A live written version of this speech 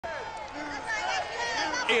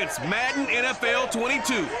It's Madden NFL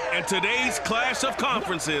 22, and today's clash of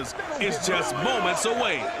conferences is just moments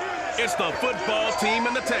away. It's the football team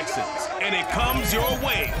and the Texans, and it comes your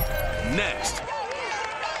way next.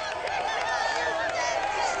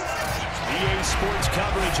 EA Sports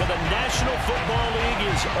coverage of the National Football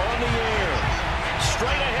League is on the air.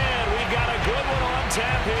 Straight ahead, we've got a good one on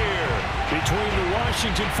tap here between the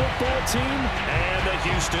Washington football team and the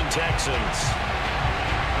Houston Texans.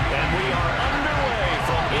 And we are underway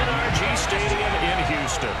from NRG Stadium in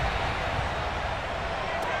Houston.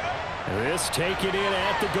 This taken in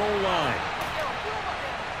at the goal line.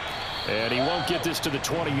 And he won't get this to the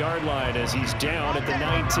 20-yard line as he's down at the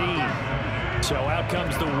 19. So out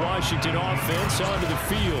comes the Washington offense onto the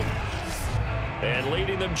field. And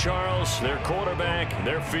leading them, Charles, their quarterback,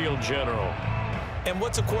 their field general. And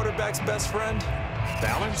what's a quarterback's best friend?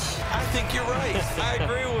 Balance? I think you're right. I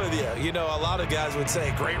agree with you. You know, a lot of guys would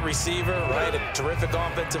say great receiver, right? A terrific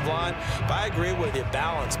offensive line. But I agree with you,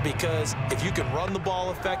 balance, because if you can run the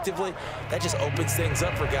ball effectively, that just opens things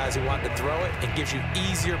up for guys who want to throw it. It gives you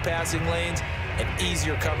easier passing lanes and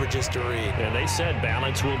easier coverages to read. And they said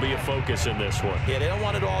balance will be a focus in this one. Yeah, they don't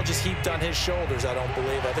want it all just heaped on his shoulders, I don't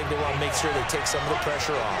believe. I think they want to make sure they take some of the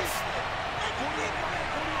pressure off.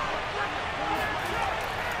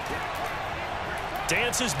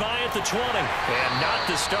 Dances by at the 20. And not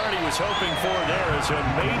the start he was hoping for there, as he'll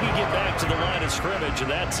maybe get back to the line of scrimmage, and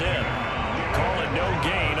that's it. Call it no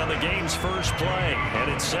gain on the game's first play. And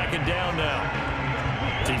it's second down now.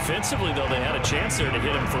 Defensively, though, they had a chance there to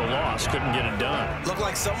hit him for a loss. Couldn't get it done. Looked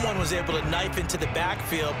like someone was able to knife into the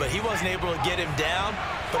backfield, but he wasn't able to get him down.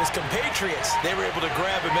 But his compatriots, they were able to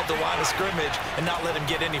grab him at the line of scrimmage and not let him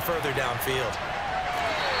get any further downfield.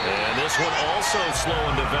 And this one also slow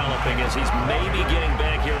in developing as he's maybe getting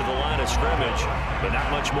back here to the line of scrimmage, but not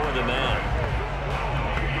much more than that.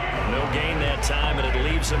 No gain that time, and it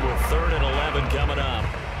leaves him with 3rd and 11 coming up.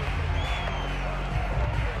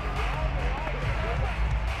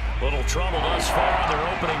 Little trouble thus far on their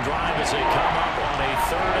opening drive as they come up on a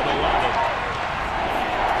 3rd and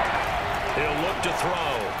 11. He'll look to throw.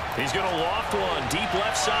 He's going to loft one deep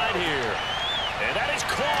left side here. And that is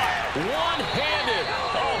caught one-handed.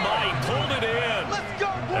 Oh, my, he pulled it in. Let's go,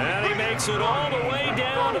 and he makes it all the way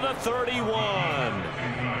down to the 31.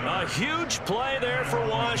 A huge play there for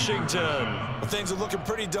Washington. Well, things are looking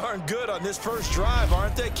pretty darn good on this first drive,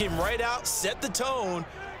 aren't they? Came right out, set the tone,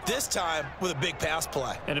 this time with a big pass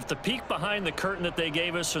play. And if the peek behind the curtain that they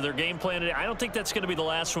gave us or their game plan today, I don't think that's going to be the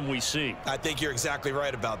last one we see. I think you're exactly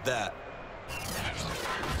right about that.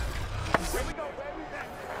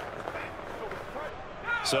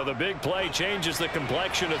 So the big play changes the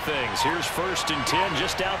complexion of things. Here's 1st and 10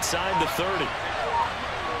 just outside the 30.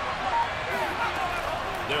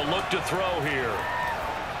 They'll look to throw here.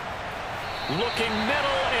 Looking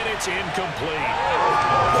middle, and it's incomplete.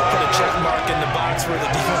 They'll put a check mark in the box where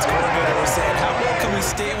the defense coordinator was saying, how well can we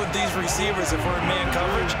stay with these receivers if we're in man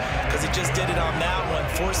coverage? Because he just did it on that one,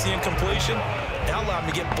 forced the incompletion. Now allow him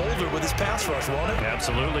to get bolder with his pass rush, won't it?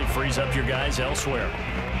 Absolutely, frees up your guys elsewhere.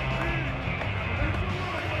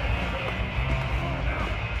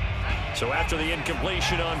 So after the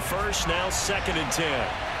incompletion on 1st, now 2nd and 10.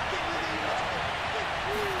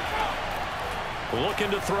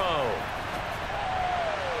 Looking to throw.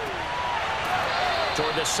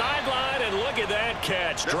 Toward the sideline, and look at that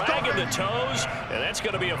catch. Dragging the toes, and that's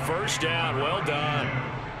going to be a 1st down. Well done.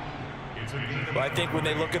 Well, I think when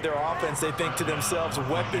they look at their offense, they think to themselves,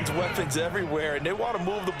 weapons everywhere, and they want to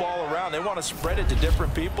move the ball around. They want to spread it to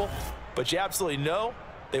different people, but you absolutely know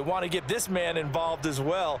they want to get this man involved as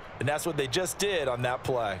well, and that's what they just did on that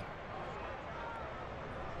play.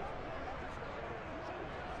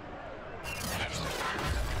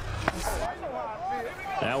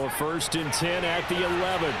 Now a 1st and 10 at the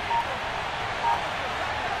 11.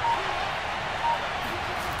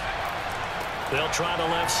 They'll try the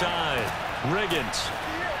left side. Riggins.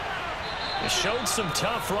 He showed some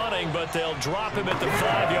tough running, but they'll drop him at the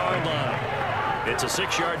 5-yard line. It's a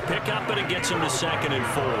 6-yard pickup, but it gets him to 2nd and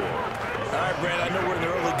 4. All right, Brad, I know we're in the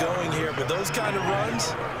early going here, but those kind of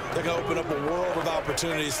runs, they're going to open up a world of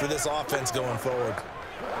opportunities for this offense going forward.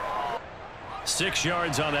 6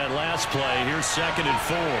 yards on that last play. Here's 2nd and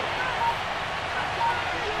 4.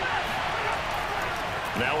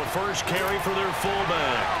 Now a 1st carry for their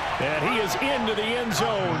fullback. And he is into the end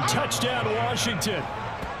zone. Touchdown, Washington.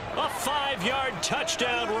 A 5-yard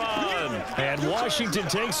touchdown run. And Washington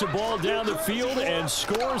takes the ball down the field and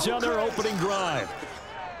scores on their opening drive.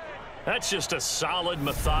 That's just a solid,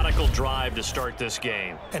 methodical drive to start this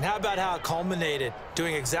game. And how about how it culminated?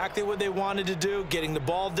 Doing exactly what they wanted to do, getting the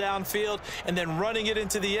ball downfield, and then running it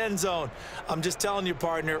into the end zone. I'm just telling you,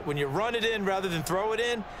 partner, when you run it in rather than throw it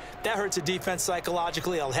in, that hurts a defense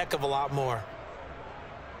psychologically a heck of a lot more.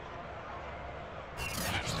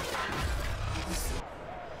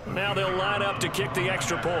 Now they'll line up to kick the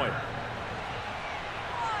extra point.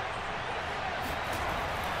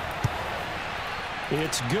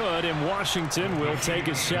 It's good, and Washington will take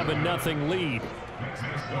a 7-0 lead.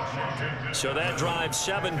 So that drive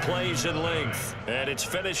 7 plays in length, and it's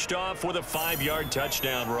finished off with a 5-yard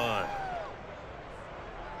touchdown run.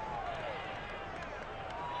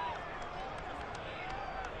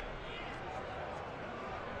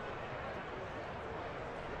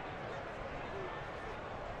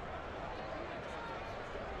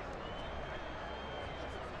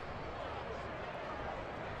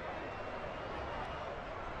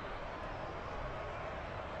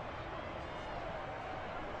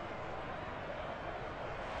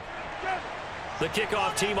 The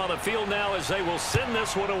kickoff team on the field now as they will send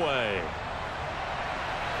this one away.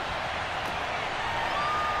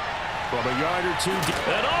 From a yard or two deep.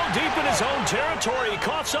 And all deep in his own territory. He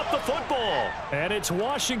coughs up the football. And it's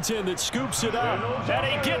Washington that scoops it up. And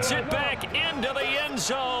he gets it back into the end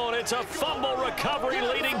zone. It's a fumble recovery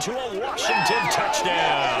leading to a Washington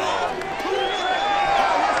touchdown.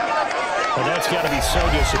 Well, that's got to be so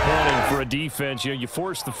disappointing for a defense. You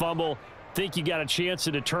force the fumble, think you got a chance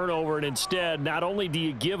at a turnover, and instead, not only do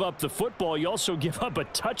you give up the football, you also give up a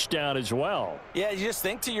touchdown as well. Yeah, you just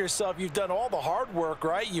think to yourself, you've done all the hard work,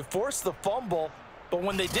 right? You forced the fumble, but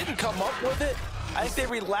when they didn't come up with it, I think they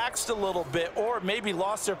relaxed a little bit or maybe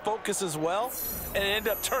lost their focus as well, and it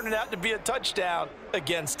ended up turning out to be a touchdown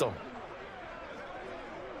against them.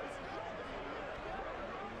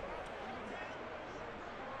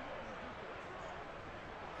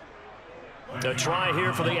 To try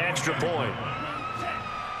here for the extra point.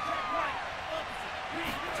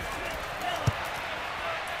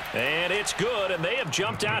 And it's good, and they have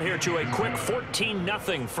jumped out here to a quick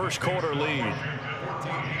 14-0 first quarter lead.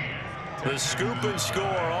 The scoop and score,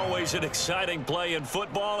 always an exciting play in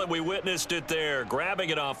football, and we witnessed it there,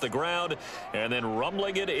 grabbing it off the ground and then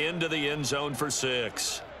rumbling it into the end zone for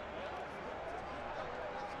 6.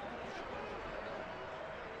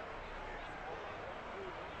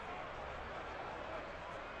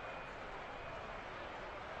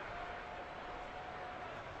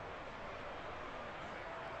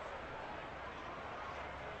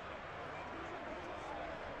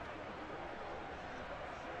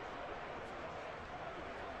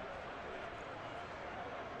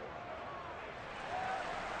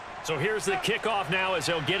 So here's the kickoff now as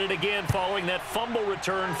they'll get it again following that fumble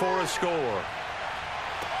return for a score.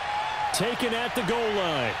 Taken at the goal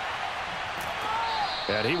line.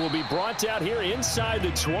 And he will be brought out here inside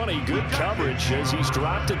the 20. Good coverage as he's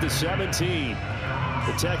dropped at the 17.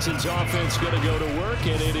 The Texans offense going to go to work,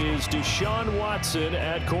 and it is Deshaun Watson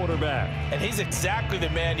at quarterback. And he's exactly the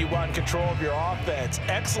man you want in control of your offense.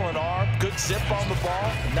 Excellent arm, good zip on the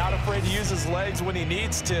ball, not afraid to use his legs when he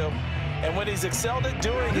needs to. And what he's excelled at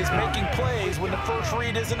doing is making plays when the first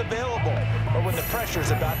read isn't available or when the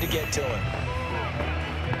pressure's about to get to him.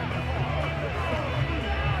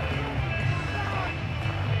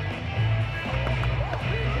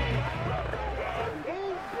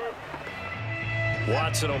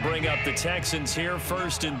 Watson will bring up the Texans here,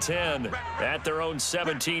 1st and 10 at their own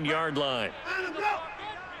 17-yard line.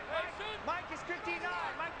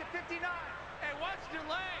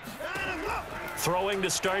 Throwing to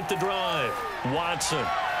start the drive. Watson.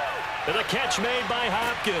 And a catch made by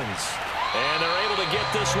Hopkins. And they're able to get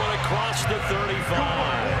this one across the 35.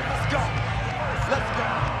 Let's go. Let's go.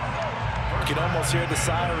 You can almost hear the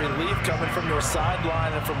sigh of relief coming from their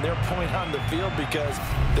sideline and from their point on the field because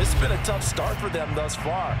this has been a tough start for them thus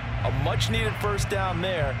far. A much-needed first down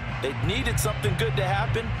there. They needed something good to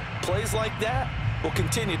happen. Plays like that will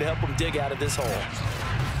continue to help them dig out of this hole.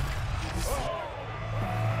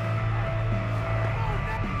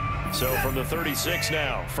 So from the 36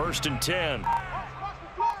 now, 1st and 10.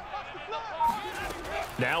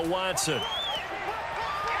 Now Watson.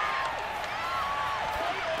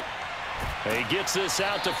 He gets this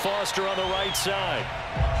out to Foster on the right side.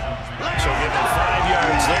 So give him 5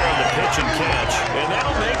 yards there on the pitch and catch. And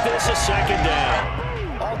that'll make this a 2nd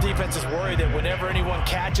down. All defenses worry that whenever anyone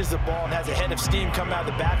catches the ball and has a head of steam come out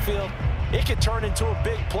of the backfield, it could turn into a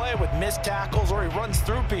big play with missed tackles or he runs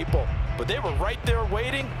through people. But they were right there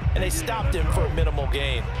waiting, and they stopped him for a minimal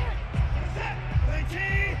gain.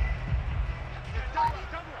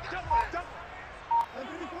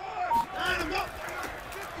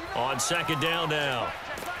 On second down now.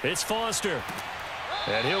 It's Foster.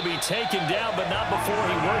 And he'll be taken down, but not before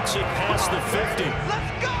he works it past the 50.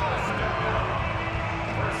 Let's go!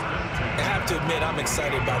 I have to admit, I'm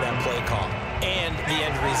excited by that play call and the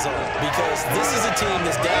end result, because this is a team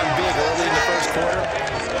that's down big early in the first quarter,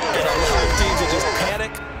 and a lot of teams will just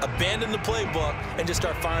panic, abandon the playbook, and just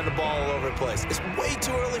start firing the ball all over the place. It's way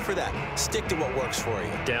too early for that. Stick to what works for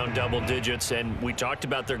you. Down double digits, and we talked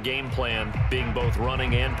about their game plan being both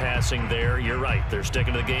running and passing there. You're right. They're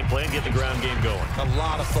sticking to the game plan, get the ground game going. A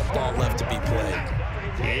lot of football left to be played.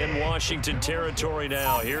 In Washington territory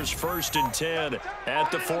now. Here's 1st and 10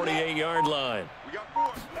 at the 48-yard line.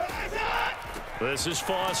 This is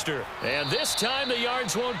Foster. And this time the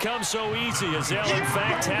yards won't come so easy as they'll, in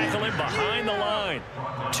fact, tackle him behind the line.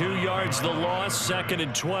 2 yards the loss, 2nd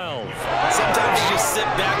and 12. Sometimes you just sit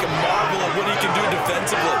back and marvel at what he can do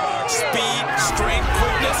defensively. Speed, strength,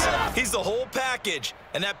 quickness. He's the whole package.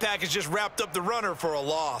 And that package just wrapped up the runner for a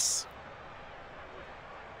loss.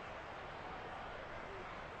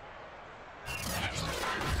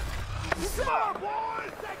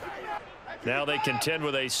 Now they contend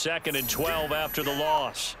with a 2nd and 12 after the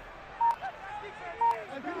loss.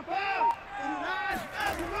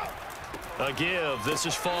 A give. This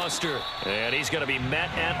is Foster. And he's going to be met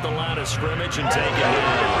at the line of scrimmage and taken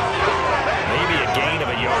down. Maybe a gain of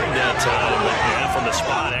a yard that time, but yeah, from the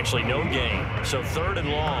spot, actually no gain. So 3rd and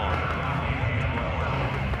long.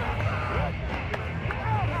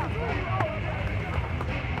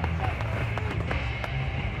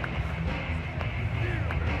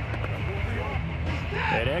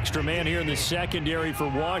 An extra man here in the secondary for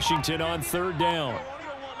Washington on 3rd down.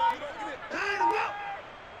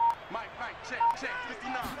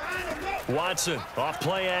 Watson off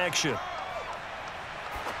play action.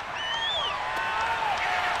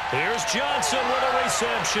 Here's Johnson with a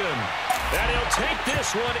reception. And he'll take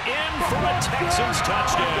this one in for a Texans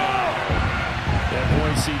touchdown. Yeah,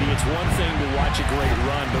 boy, CD, it's one thing to watch a great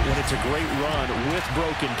run, but when it's a great run with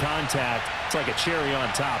broken contact, it's like a cherry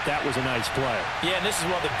on top. That was a nice play. Yeah, and this is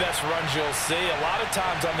one of the best runs you'll see. A lot of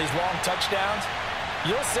times on these long touchdowns,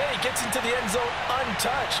 you'll say he gets into the end zone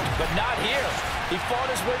untouched, but not here. He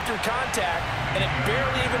fought his way through contact, and it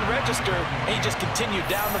barely even registered, and he just continued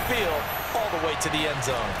down the field all the way to the end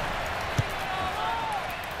zone.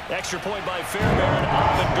 Extra point by Fairbairn,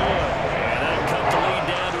 up and good. And that'll cut the lead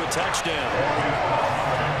down to a touchdown.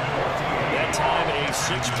 That time a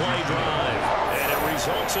 6-play drive, and it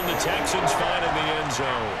results in the Texans finding the end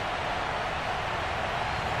zone.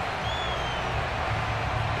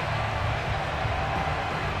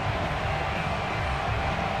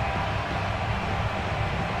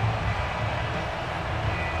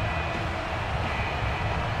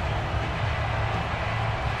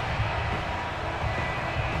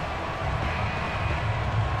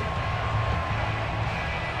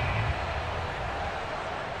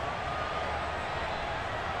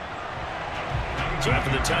 So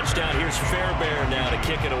after the touchdown, here's Fairbairn now to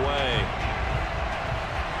kick it away.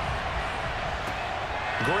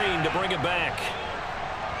 Green to bring it back.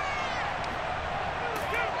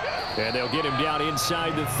 And they'll get him down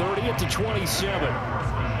inside the 30 at the 27.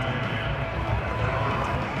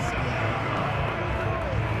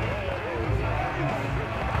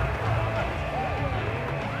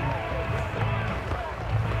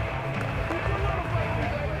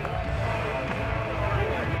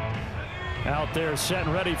 Out there set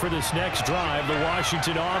and ready for this next drive, the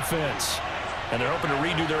Washington offense. And they're hoping to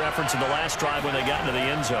redo their efforts in the last drive when they got into the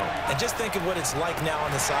end zone. And just think of what it's like now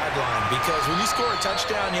on the sideline, because when you score a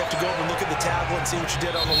touchdown, you have to go over and look at the tablet and see what you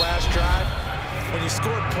did on the last drive. When you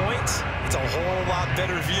scored points, it's a whole lot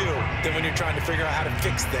better view than when you're trying to figure out how to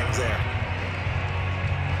fix things there.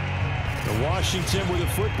 The Washington with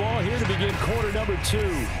the football here to begin quarter number 2,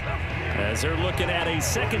 as they're looking at a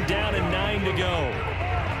 2nd down and 9 to go.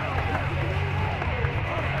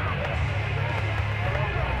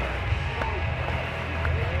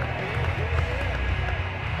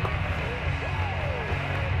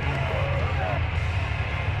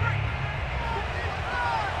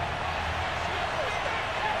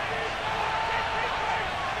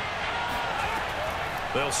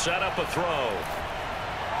 They'll set up a throw.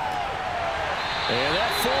 And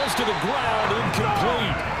that falls to the ground,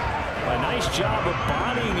 incomplete. A nice job of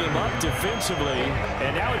bodying him up defensively,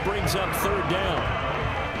 and now it brings up 3rd down.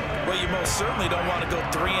 Well, you most certainly don't want to go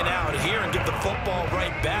 3 and out here and give the football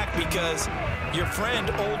right back, because your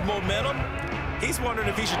friend, Old Momentum, he's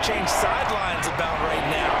wondering if he should change sidelines about right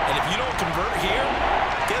now. And if you don't convert here,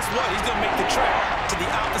 guess what? He's going to make the trip to the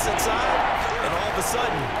opposite side, and all of a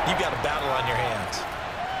sudden, you've got a battle on your hands.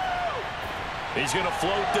 He's going to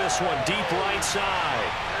float this one deep right side.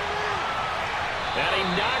 And he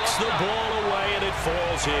knocks the ball away, and it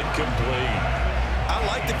falls incomplete. I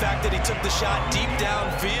like the fact that he took the shot deep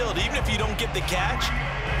downfield. Even if you don't get the catch,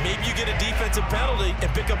 maybe you get a defensive penalty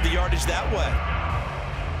and pick up the yardage that way.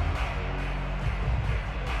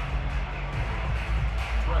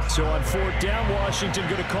 So on 4th down, Washington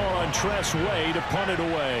going to call on Tress Way to punt it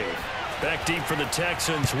away. Back deep for the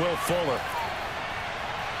Texans, Will Fuller.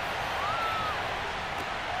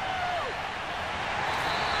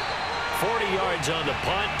 Yards on the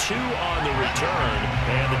punt, 2 on the return,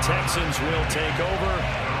 and the Texans will take over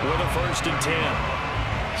with a 1st and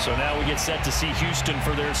 10. So now we get set to see Houston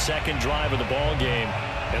for their 2nd drive of the ball game.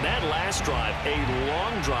 And that last drive, a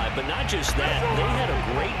long drive, but not just that, they had a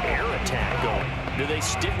great air attack going. Do they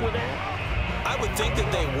stick with that? I would think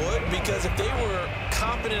that they would, because if they were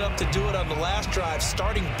confident enough to do it on the last drive,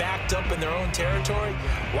 starting backed up in their own territory,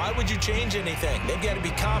 why would you change anything? They've got to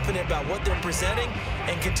be confident about what they're presenting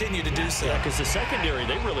and continue to do so. Yeah, because the secondary,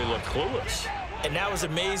 they really looked clueless. And that was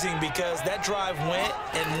amazing because that drive went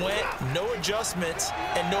and went, no adjustments,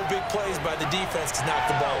 and no big plays by the defense to knock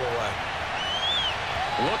the ball away.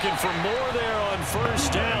 Looking for more there on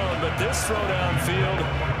 1st down, but this throw downfield,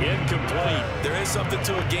 incomplete. There is something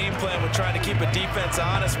to a game plan with trying to keep a defense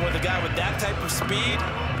honest. With a guy with that type of speed,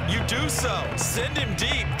 you do so. Send him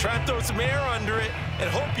deep, try and throw some air under it, and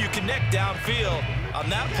hope you connect downfield. On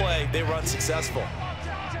that play, they were unsuccessful.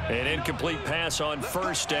 An incomplete pass on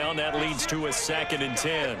 1st down. That leads to a 2nd and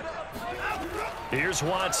 10. Here's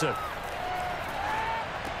Watson.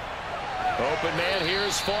 Open man,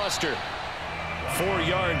 here's Foster. 4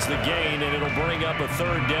 yards the gain, and it'll bring up a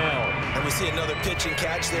 3rd down. And we see another pitch and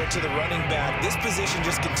catch there to the running back. This position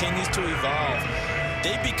just continues to evolve.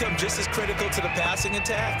 They become just as critical to the passing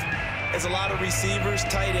attack as a lot of receivers,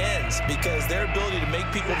 tight ends, because their ability to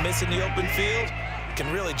make people miss in the open field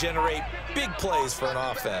can really generate big plays for an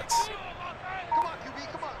offense.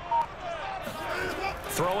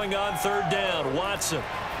 Throwing on 3rd down, Watson.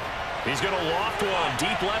 He's going to loft one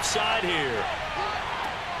deep left side here.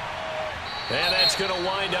 And that's going to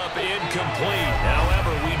wind up incomplete.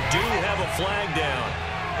 However, we do have a flag down.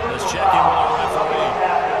 Let's check in with our referee.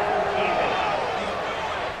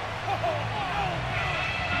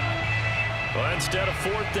 Well, instead of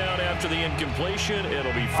 4th down after the incompletion,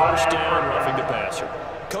 it'll be 1st down, roughing the passer.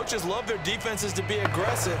 Coaches love their defenses to be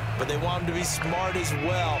aggressive, but they want them to be smart as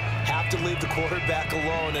well. Have to leave the quarterback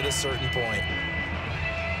alone at a certain point.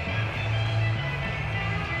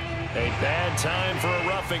 A bad time for a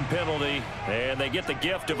roughing penalty, and they get the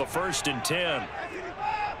gift of a 1st and 10.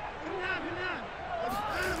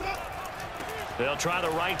 They'll try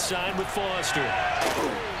the right side with Foster.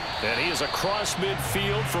 And he is across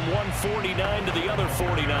midfield from 149 to the other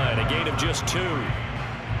 49, a gain of just 2.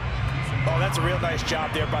 Oh, that's a real nice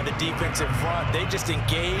job there by the defensive front. They just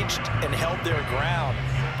engaged and held their ground.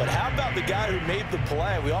 But how about the guy who made the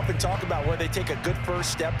play? We often talk about whether they take a good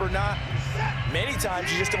first step or not. Many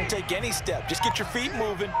times you just don't take any step. Just get your feet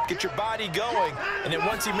moving, get your body going, and then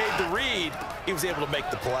once he made the read, he was able to make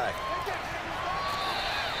the play.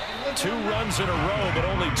 2 runs in a row, but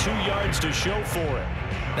only 2 yards to show for it.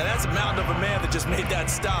 Now that's a mountain of a man that just made that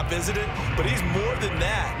stop, isn't it? But he's more than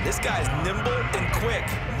that. This guy's nimble and quick.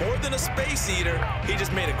 More than a space eater, he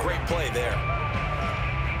just made a great play there.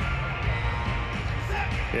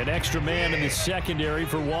 An extra man in the secondary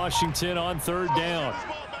for Washington on 3rd down.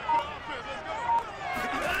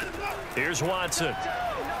 Here's Watson.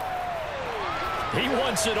 He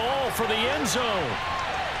wants it all for the end zone.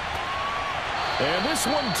 And this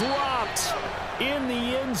one dropped in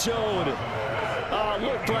the end zone.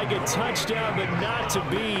 Looked like a touchdown, but not to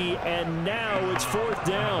be. And now it's 4th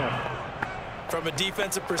down. From a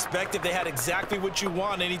defensive perspective, they had exactly what you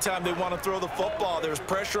want anytime they want to throw the football. There was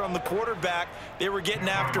pressure on the quarterback. They were getting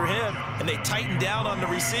after him, and they tightened down on the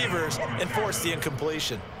receivers and forced the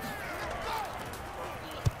incompletion.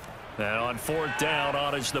 Now on 4th down,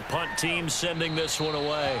 on is the punt team sending this one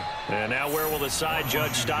away. And now where will the side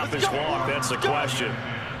judge stop his walk? That's the question.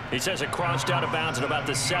 He says it crossed out of bounds at about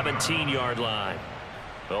the 17-yard line.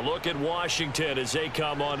 A look at Washington as they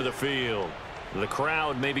come onto the field. The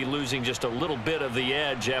crowd may be losing just a little bit of the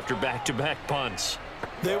edge after back-to-back punts.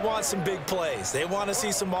 They want some big plays. They want to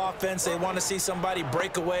see some offense. They want to see somebody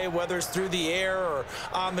break away, whether it's through the air or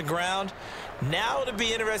on the ground. Now it'll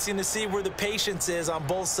be interesting to see where the patience is on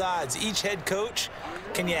both sides. Each head coach,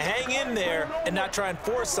 can you hang in there and not try and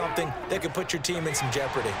force something that could put your team in some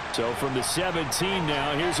jeopardy? So from the 17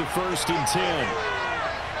 now, here's a 1st and 10.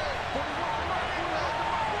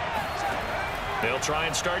 They'll try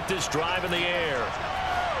and start this drive in the air.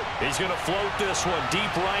 He's going to float this one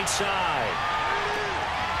deep right side.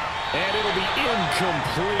 And it'll be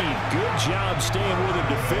incomplete. Good job staying with him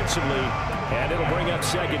defensively. And it'll bring up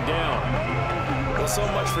second down. Well, so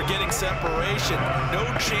much for getting separation. No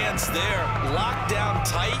chance there. Locked down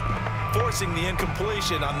tight, forcing the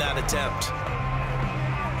incompletion on that attempt.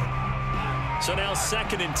 So now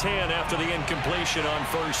 2nd and 10 after the incompletion on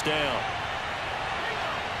first down.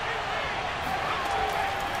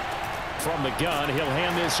 From the gun, he'll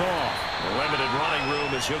hand this off. Limited running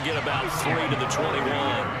room as he'll get about 3 to the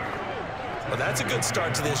 21. Well, that's a good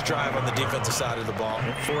start to this drive on the defensive side of the ball.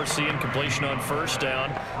 Force the incompletion on first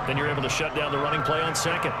down. Then you're able to shut down the running play on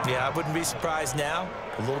second. Yeah, I wouldn't be surprised now.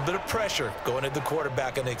 A little bit of pressure going at the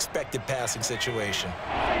quarterback in an expected passing situation.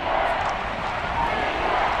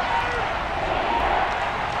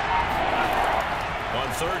 On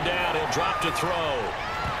third down, he'll drop to throw.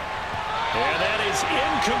 And that is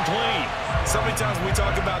incomplete. So many times when we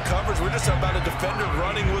talk about coverage, we're just talking about a defender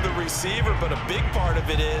running with a receiver, but a big part of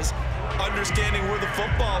it is understanding where the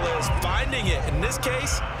football is, finding it. In this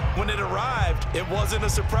case, when it arrived, it wasn't a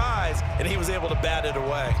surprise, and he was able to bat it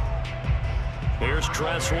away. Here's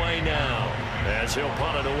Tressway now, as he'll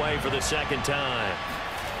punt it away for the second time.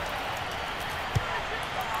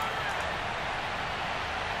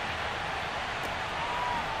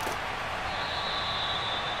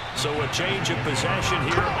 So a change of possession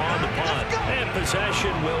here on the punt. And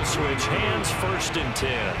possession will switch hands, 1st and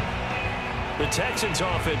 10. The Texans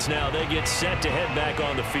offense now, they get set to head back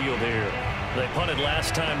on the field here. They punted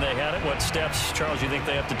last time they had it. What steps, Charles, you think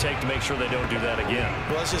they have to take to make sure they don't do that again?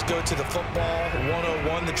 Well, let's just go to the football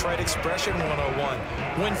 101, the trade expression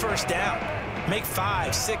 101. Win first down. Make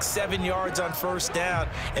 5, 6, 7 yards on first down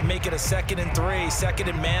and make it a 2nd and 3, 2nd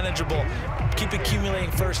and manageable. Keep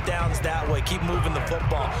accumulating first downs that way. Keep moving the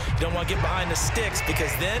football. You don't want to get behind the sticks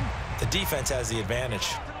because then the defense has the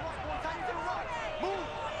advantage.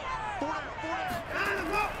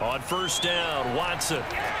 On first down, Watson.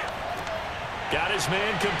 Got his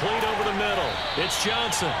man complete over the middle. It's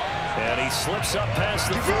Johnson. And he slips up past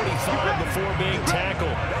the 45 before being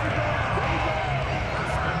tackled.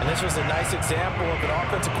 And this was a nice example of an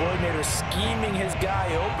offensive coordinator scheming his guy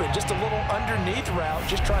open. Just a little underneath route,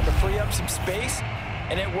 just trying to free up some space,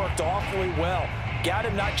 and it worked awfully well. Got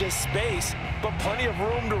him not just space, but plenty of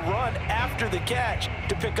room to run after the catch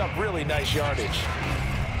to pick up really nice yardage.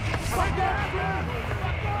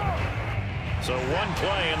 So one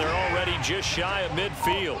play, and they're already just shy of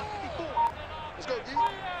midfield.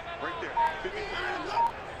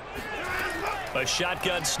 A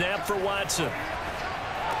shotgun snap for Watson.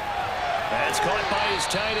 That's caught by his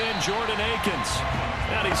tight end, Jordan Akins.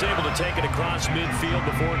 And he's able to take it across midfield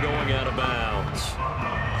before going out of bounds.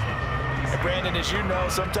 And Brandon, as you know,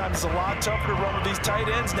 sometimes it's a lot tougher to run with these tight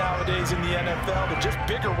ends nowadays in the NFL. They're just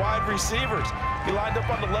bigger wide receivers. He lined up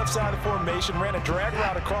on the left side of the formation, ran a drag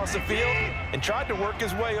route across the field, and tried to work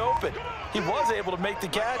his way open. He was able to make the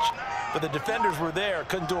catch, but the defenders were there.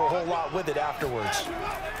 Couldn't do a whole lot with it afterwards.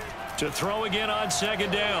 To throw again on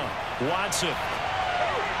second down, Watson.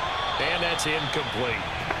 And that's incomplete.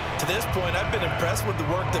 To this point, I've been impressed with the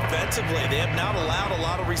work defensively. They have not allowed a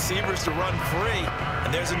lot of receivers to run free.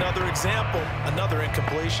 And there's another example, another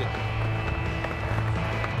incompletion.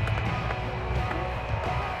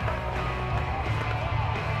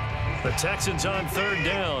 The Texans on third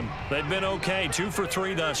down. They've been okay, 2 for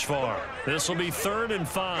 3 thus far. This will be 3rd and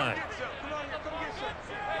 5.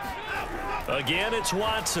 Again, it's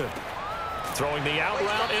Watson. Throwing the out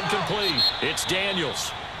route, incomplete. It's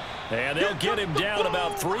Daniels. And they'll get him down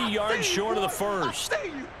about 3 yards short of the first.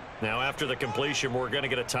 Now, after the completion, we're going to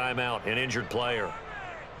get a timeout, an injured player.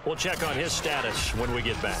 We'll check on his status when we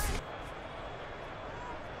get back.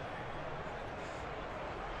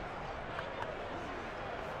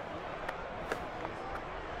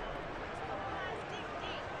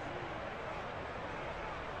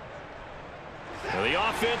 Now, the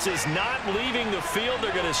offense is not leaving the field.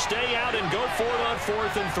 They're going to stay out and go for it on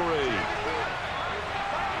 4th and 3.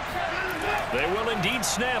 They will indeed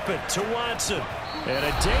snap it to Watson. And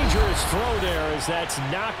a dangerous throw there as that's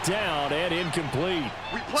knocked down and incomplete.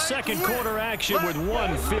 Second quarter action with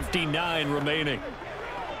 1:59 remaining.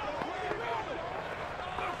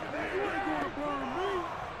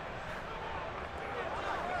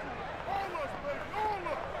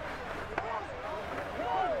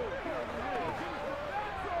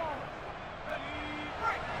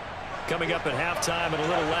 Coming up at halftime in a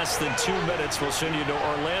little less than 2 minutes, we'll send you to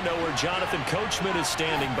Orlando where Jonathan Coachman is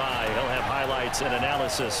standing by. He'll have highlights and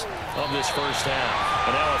analysis of this first half.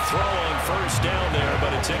 And now a throw on first down there,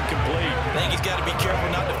 but it's incomplete. I think he's got to be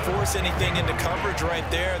careful not to force anything into coverage right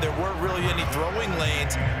there. There weren't really any throwing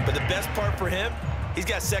lanes, but the best part for him, he's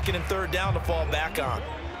got 2nd and 3rd down to fall back on.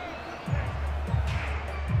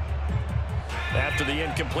 After the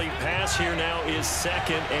incomplete pass, here now is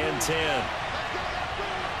 2nd and 10.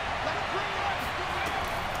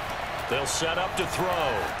 They'll set up to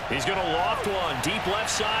throw. He's going to loft one deep left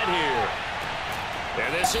side here.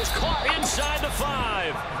 And this is caught inside the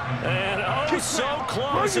 5. And oh, so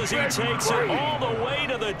close as he takes it all the way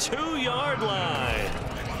to the 2-yard line.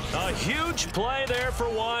 A huge play there for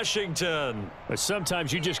Washington.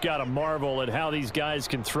 Sometimes you just got to marvel at how these guys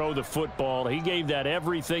can throw the football. He gave that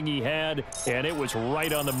everything he had, and it was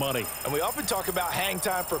right on the money. And we often talk about hang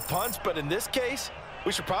time for punts, but in this case,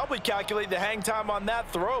 we should probably calculate the hang time on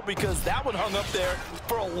that throw because that one hung up there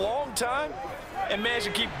for a long time and managed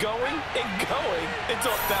to keep going and going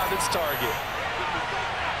until it found its target.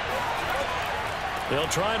 They'll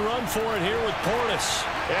try and run for it here with Portis.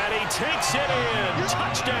 And he takes it in.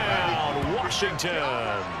 Touchdown,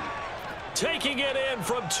 Washington. Taking it in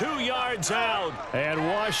from 2 yards out. And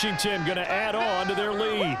Washington going to add on to their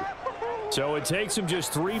lead. So it takes them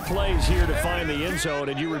just 3 plays here to find the end zone.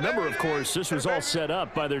 And you remember, of course, this was all set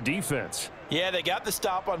up by their defense. Yeah, they got the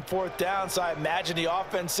stop on 4th down, so I imagine the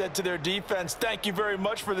offense said to their defense, thank you very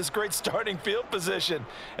much for this great starting field position.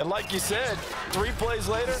 And like you said, 3 plays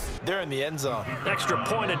later, they're in the end zone. Extra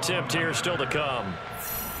point attempt here still to come.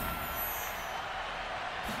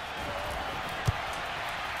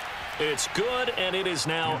 It's good, and it is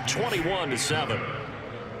now 21-7.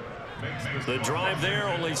 The drive there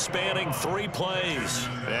only spanning 3 plays,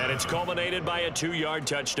 and it's culminated by a 2-yard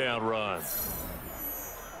touchdown run.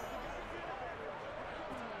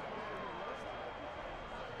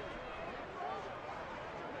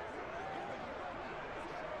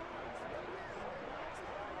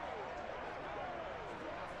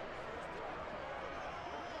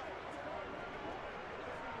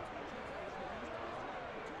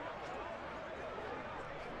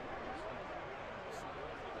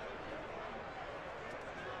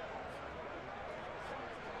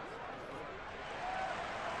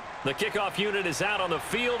 The kickoff unit is out on the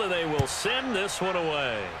field, and they will send this one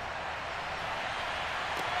away.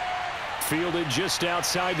 Fielded just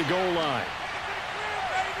outside the goal line.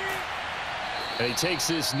 And he takes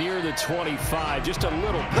this near the 25. Just a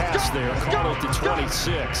little pass there. Call it the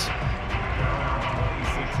 26.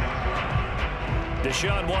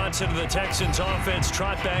 Deshaun Watson of the Texans offense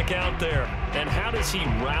trot back out there. And how does he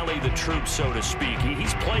rally the troops, so to speak?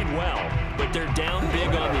 He's played well, but they're down big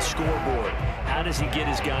on the scoreboard. How does he get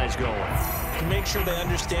his guys going? To make sure they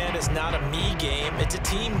understand it's not a me game, it's a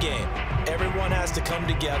team game. Everyone has to come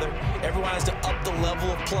together. Everyone has to up the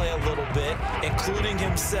level of play a little bit, including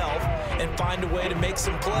himself, and find a way to make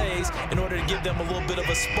some plays in order to give them a little bit of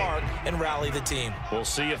a spark and rally the team. We'll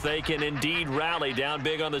see if they can indeed rally down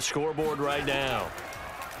big on the scoreboard right now.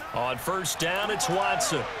 On 1st down, it's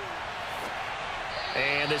Watson.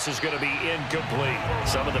 And this is going to be incomplete.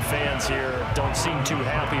 Some of the fans here don't seem too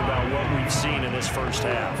happy about what we've seen in this first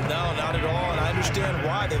half. No, not at all, and I understand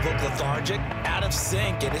why. They look lethargic, out of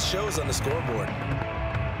sync, and it shows on the scoreboard.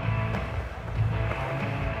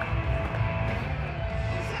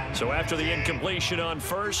 So after the incompletion on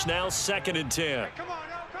 1st, now 2nd and 10. Come on,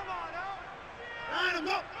 now, come on, now. Line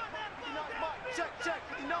them up. Check,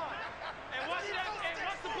 59. And what's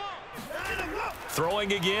the ball? Line them up.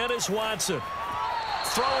 Throwing again is Watson.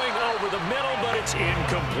 Throwing over the middle, but it's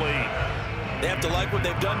incomplete. They have to like what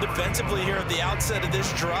they've done defensively here at the outset of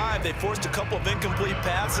this drive. They forced a couple of incomplete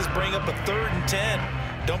passes, bring up a 3rd and 10.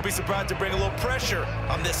 Don't be surprised to bring a little pressure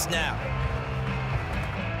on this snap.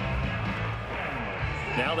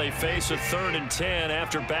 Now they face a 3rd and 10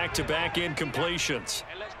 after back-to-back incompletions.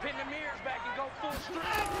 And let's pin the mirrors back and go full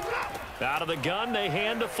strength. Out of the gun, they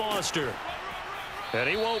hand to Foster. And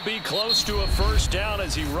he won't be close to a 1st down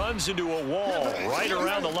as he runs into a wall right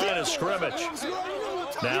around the line of scrimmage.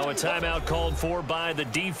 Now a timeout called for by the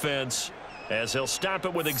defense as he'll stop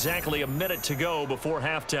it with exactly a minute to go before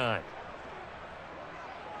halftime.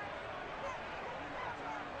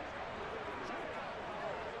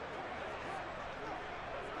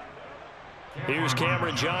 Here's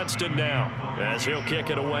Cameron Johnston now as he'll kick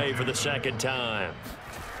it away for the 2nd time.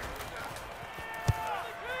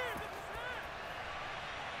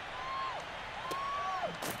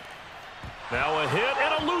 Now a hit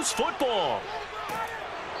and a loose football.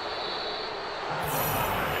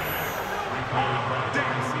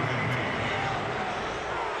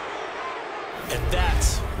 And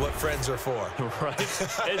that's what friends are for. Right.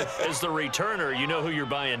 As the returner, you know who you're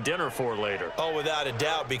buying dinner for later. Oh, without a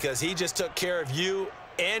doubt, because he just took care of you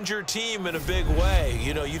and your team in a big way.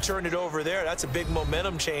 You know, you turned it over there. That's a big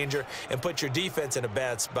momentum changer and put your defense in a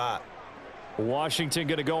bad spot. Washington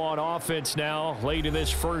going to go on offense now late in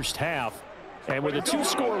this first half. And with a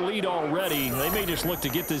 2-score lead already, they may just look to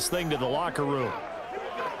get this thing to the locker room.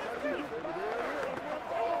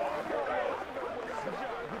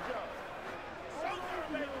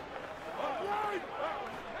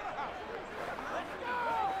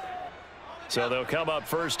 So they'll come up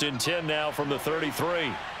 1st and 10 now from the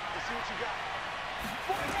 33.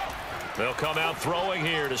 They'll come out throwing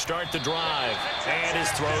here to start the drive. And his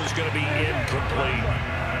throw's going to be incomplete.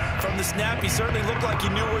 From the snap, he certainly looked like he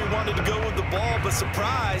knew where he wanted to go with the ball, but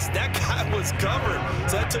surprise, that guy was covered.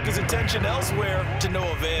 So that took his attention elsewhere to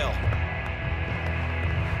no avail.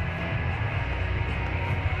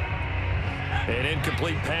 An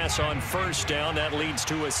incomplete pass on 1st down. That leads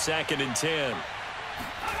to a 2nd and 10.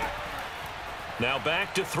 Now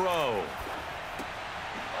back to throw.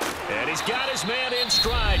 And he's got his man in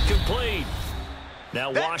stride, complete. Now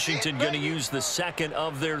Washington going to use the 2nd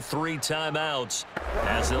of their 3 timeouts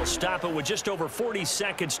as they'll stop it with just over 40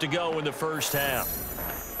 seconds to go in the 1st half.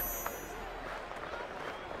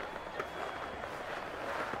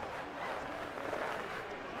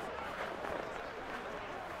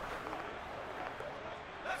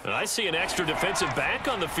 And I see an extra defensive back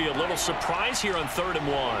on the field. Little surprise here on 3rd and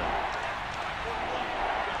 1.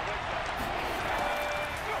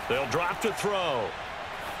 They'll drop to throw.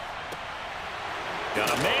 Got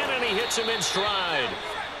a man, and he hits him in stride.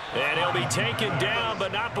 And he'll be taken down,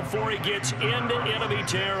 but not before he gets into enemy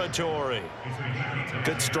territory.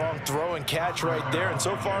 Good, strong throw and catch right there. And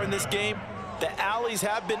so far in this game, the alleys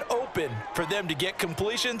have been open for them to get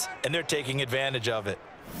completions, and they're taking advantage of it.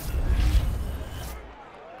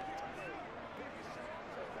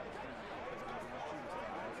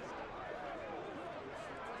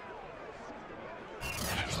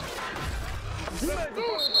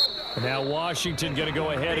 Now Washington going to go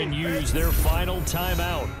ahead and use their final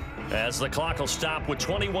timeout as the clock will stop with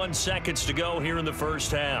 21 seconds to go here in the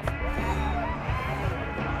 1st half.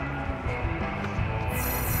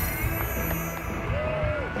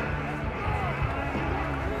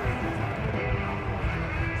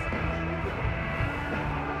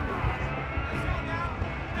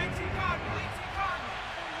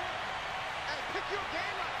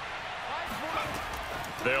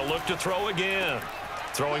 They'll look to throw again.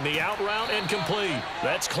 Throwing the out route and complete.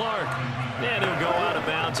 That's Clark. And he'll go out of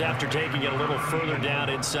bounds after taking it a little further down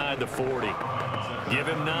inside the 40. Give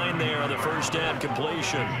him 9 there on the 1st down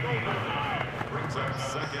completion. Brings up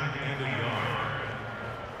 2nd and a yard.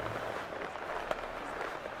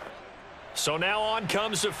 So now on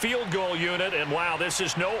comes the field goal unit. And wow, this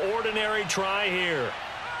is no ordinary try here.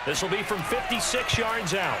 This will be from 56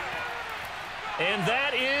 yards out. And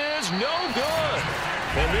that is no good.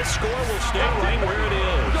 And this score will stay right where it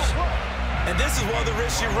is. And this is one of the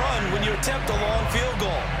risks you run when you attempt a long field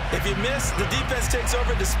goal. If you miss, the defense takes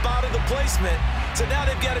over the spot of the placement. So now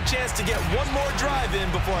they've got a chance to get one more drive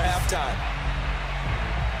in before halftime.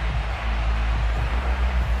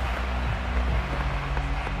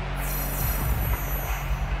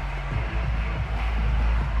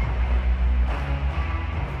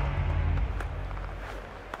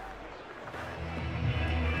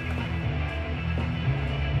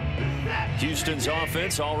 Houston's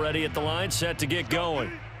offense already at the line, set to get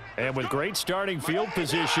going. And with great starting field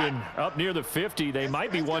position up near the 50, they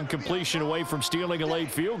might be one completion away from stealing a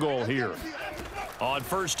late field goal here. On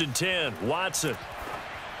 1st and 10, Watson.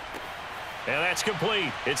 And that's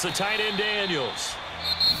complete. It's the tight end Daniels.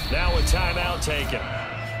 Now a timeout taken.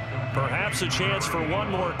 Perhaps a chance for one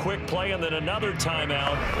more quick play and then another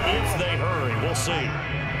timeout if they hurry. We'll see.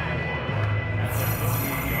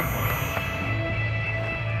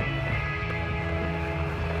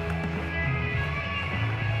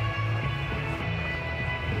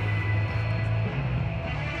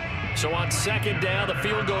 So on 2nd down, the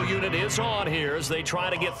field goal unit is on here as they try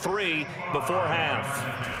to get 3 before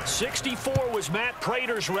half. 64 was Matt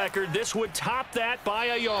Prater's record. This would top that by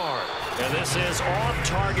a yard. And this is off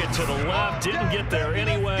target to the left. Didn't get there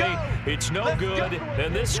anyway. It's no good.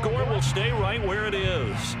 And this score will stay right where it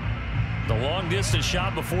is. The long-distance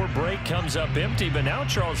shot before break comes up empty, but now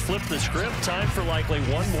Charles flipped the script. Time for likely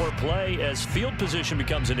one more play as field position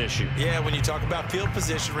becomes an issue. Yeah, when you talk about field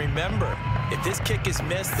position, remember, if this kick is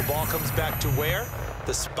missed, the ball comes back to where?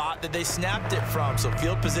 The spot that they snapped it from. So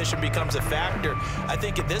field position becomes a factor. I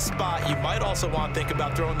think at this spot, you might also want to think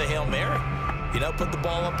about throwing the Hail Mary. You know, put the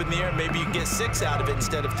ball up in the air. Maybe you can get 6 out of it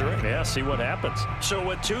instead of 3. Yeah, see what happens. So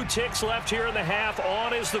with 2 ticks left here in the half,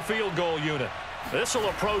 on is the field goal unit. This will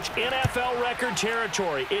approach NFL record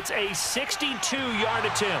territory. It's a 62-yard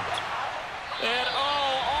attempt. And,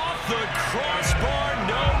 off the crossbar,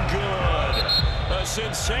 no good. A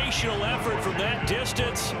sensational effort from that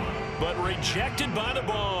distance, but rejected by the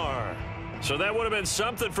bar. So that would have been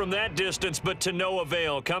something from that distance, but to no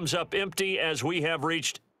avail. Comes up empty as we have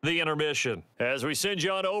reached the intermission. As we send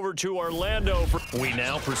you on over to Orlando, we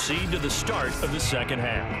now proceed to the start of the second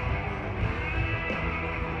half.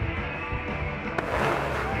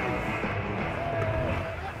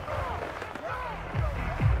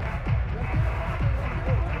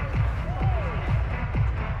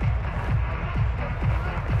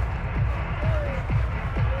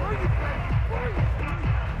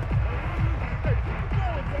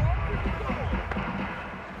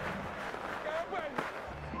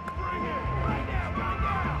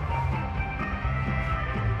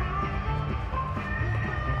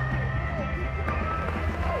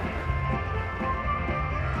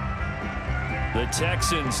 The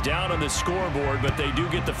Texans down on the scoreboard, but they do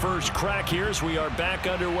get the first crack here as we are back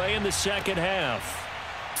underway in the second half.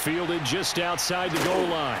 Fielded just outside the goal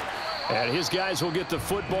line. And his guys will get the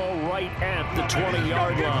football right at the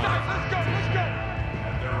 20-yard line.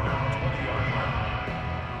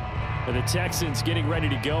 And the Texans getting ready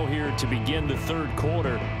to go here to begin the third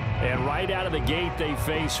quarter. And right out of the gate, they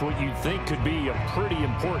face what you'd think could be a pretty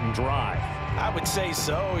important drive. I would say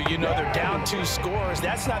so. You know, they're down 2 scores.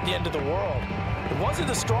 That's not the end of the world. It wasn't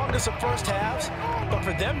the strongest of first halves, but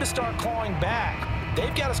for them to start clawing back,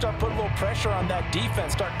 they've got to start putting a little pressure on that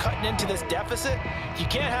defense, start cutting into this deficit. You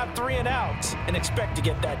can't have 3 and outs and expect to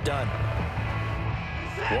get that done.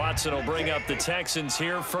 Watson will bring up the Texans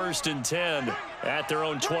here, 1st and 10 at their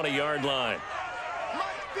own 20-yard line.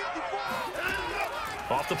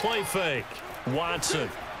 Off the play fake, Watson.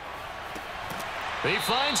 He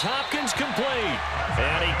finds Hopkins complete.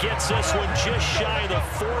 And he gets this one just shy of the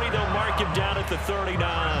 40. They'll mark him down at the 39.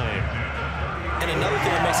 And another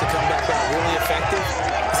thing that makes a comeback really effective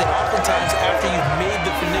is that oftentimes after you've made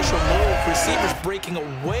the initial move, receivers breaking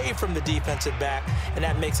away from the defensive back, and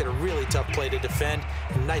that makes it a really tough play to defend.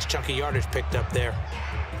 And nice chunk of yardage picked up there.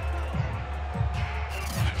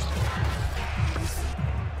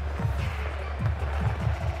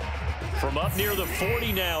 From up near the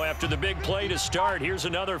 40 now after the big play to start. Here's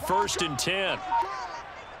another 1st and 10.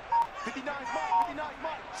 59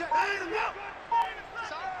 mark, check.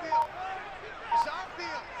 It's our field. It's our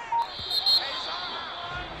field.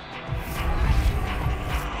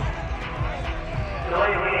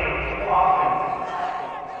 Delay of game,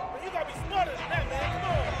 offense. You gotta be smarter than that, man.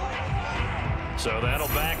 Come on. So that'll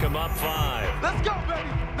back him up 5. Let's go, baby.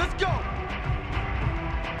 Let's go.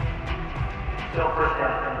 Still first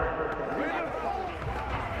down.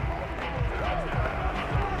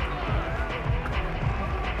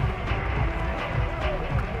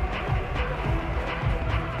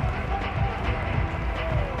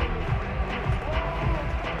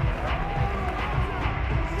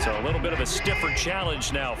 So a little bit of a stiffer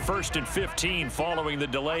challenge now. 1st and 15 following the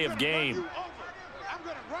delay of game. I'm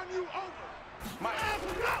gonna run you over.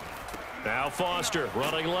 Now Foster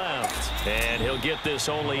running left. And he'll get this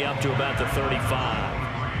only up to about the 35.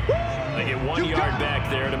 They get 1 yard back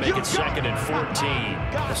there to make it 2nd and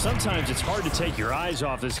 14. Sometimes it's hard to take your eyes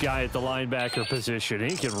off this guy at the linebacker position.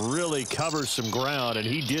 He can really cover some ground, and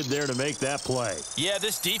he did there to make that play. Yeah,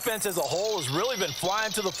 this defense as a whole has really been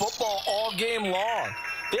flying to the football all game long.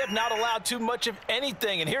 They have not allowed too much of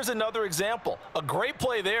anything, and here's another example. A great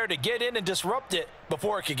play there to get in and disrupt it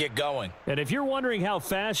before it could get going. And if you're wondering how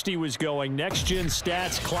fast he was going, next-gen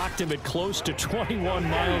stats clocked him at close to 21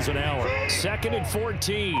 miles an hour. 2nd and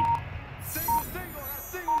 14. Single the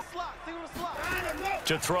slot.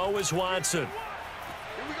 To throw is Watson.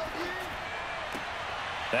 Here we go,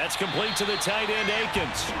 That's complete to the tight end,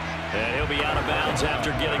 Akins. And he'll be out of bounds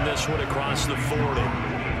after getting this one across the 40.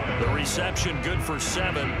 The reception good for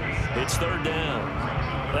 7. It's 3rd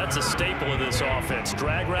down. That's a staple of this offense.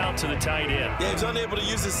 Drag route to the tight end. Yeah, he's unable to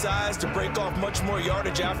use his size to break off much more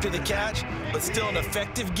yardage after the catch, but still an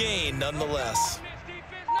effective gain nonetheless.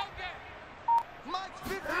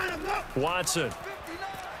 Watson.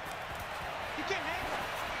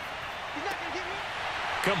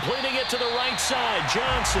 Completing it to the right side,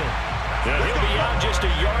 Johnson. And he'll be out just a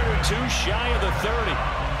yard or 2 shy of the 30.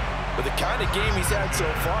 With the kind of game he's had so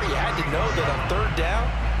far, you had to know that on 3rd down,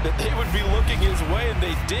 that they would be looking his way, and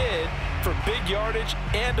they did, for big yardage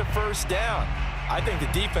and a 1st down. I think the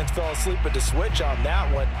defense fell asleep at the switch on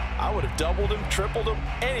that one. I would have doubled him, tripled him,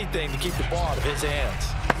 anything to keep the ball out of his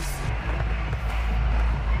hands.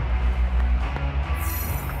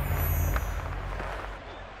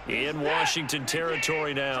 In Washington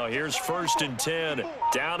territory now. Here's 1st and 10,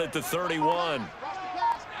 down at the 31.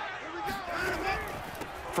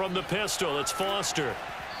 From the pistol, it's Foster.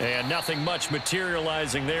 And nothing much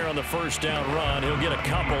materializing there on the 1st down run. He'll get a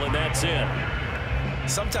couple, and that's it.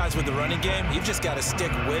 sometimes with the running game, you've just got to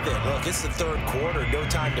stick with it. Look, it's the third quarter, no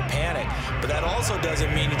time to panic. But that also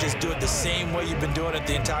doesn't mean you just do it the same way you've been doing it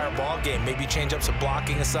the entire ball game. Maybe change up some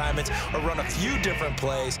blocking assignments or run a few different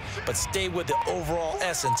plays, but stay with the overall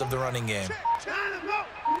essence of the running game.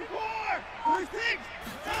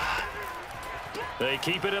 They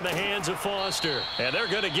keep it in the hands of Foster, and they're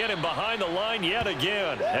going to get him behind the line yet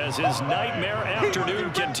again as his nightmare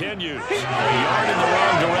afternoon continues. A yard in the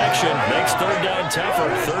wrong direction makes third down tougher.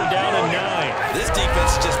 Third down and 9. This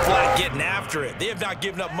defense is just flat getting after it. They have not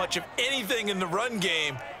given up much of anything in the run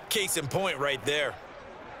game. Case in point right there.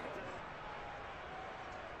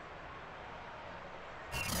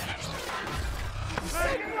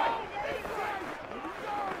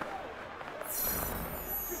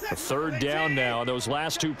 A third down now. Those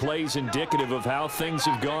last two plays indicative of how things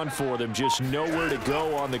have gone for them. Just nowhere to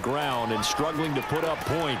go on the ground and struggling to put up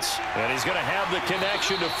points. And he's going to have the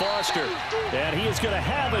connection to Foster. And he is going to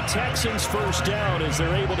have a Texans first down as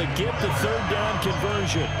they're able to get the third down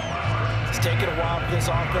conversion. It's taken a while for this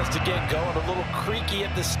offense to get going. A little creaky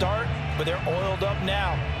at the start, but they're oiled up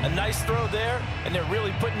now. A nice throw there, and they're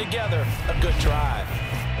really putting together a good drive.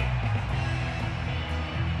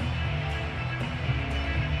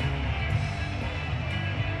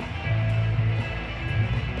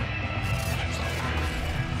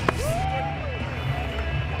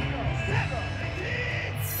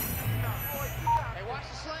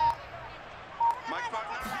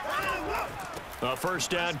 A first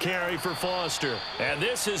down carry for Foster. And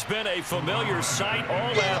this has been a familiar sight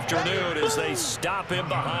all afternoon as they stop him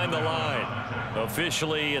behind the line.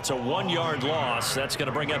 Officially, it's a 1-yard loss. That's going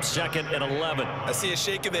to bring up 2nd and 11. I see a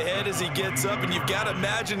shake of the head as he gets up, and you've got to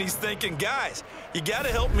imagine he's thinking, guys, you got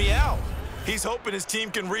to help me out. He's hoping his team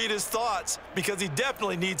can read his thoughts because he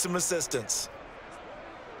definitely needs some assistance.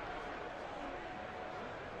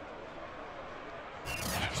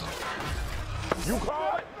 You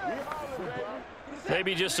call it?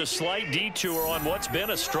 Maybe just a slight detour on what's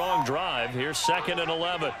been a strong drive. Here's 2nd and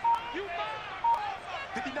 11.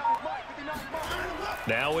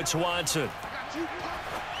 Now it's Watson.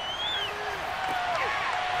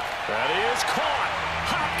 That is caught.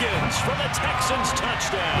 Hopkins for the Texans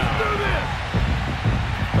touchdown.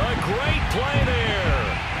 A great play there.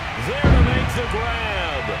 There to make the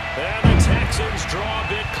grab. And the Texans draw a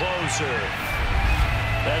bit closer.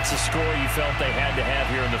 That's a score you felt they had to have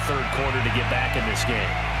here in the third quarter to get back in this game.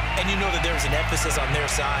 And you know that there's an emphasis on their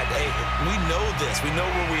side. Hey, we know this. We know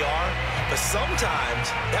where we are. But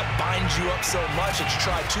sometimes that binds you up so much that you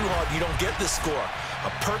try too hard, you don't get the score.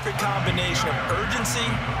 A perfect combination of urgency,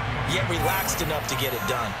 yet relaxed enough to get it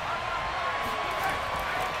done.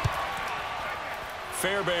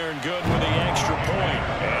 Fairbairn good with the extra point.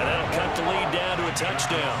 And that'll cut the lead down to a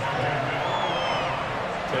touchdown.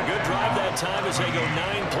 A good drive that time as they go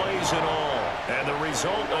 9 plays in all. And the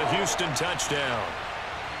result, a Houston touchdown.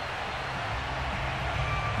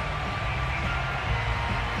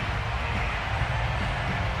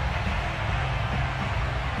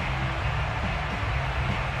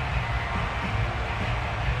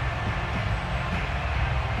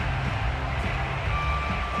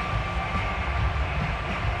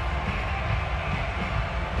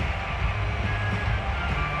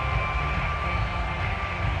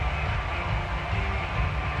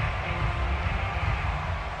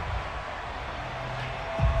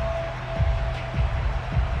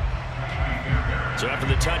 So after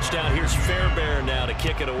the touchdown, here's Fairbairn now to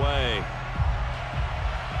kick it away.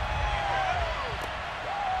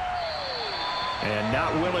 And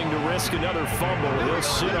not willing to risk another fumble. He'll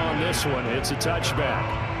sit on this one. It's a touchback.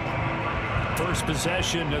 First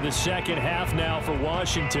possession of the second half now for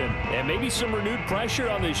Washington. And maybe some renewed pressure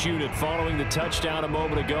on this unit following the touchdown a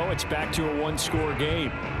moment ago. It's back to a 1-score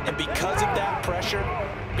game. And because of that pressure,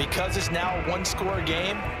 because it's now a 1-score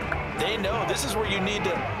game, they know this is where you need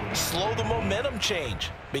to slow the momentum change,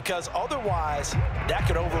 because otherwise that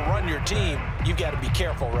could overrun your team. You've got to be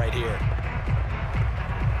careful right here.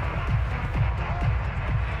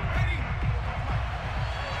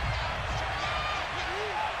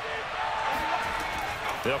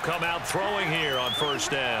 They'll come out throwing here on first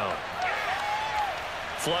down.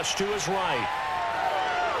 Flush to his right.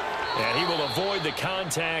 And he will avoid the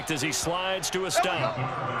contact as he slides to a stop.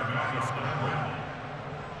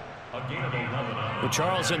 Well,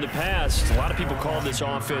 Charles, in the past, a lot of people called this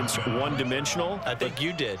offense one-dimensional. I think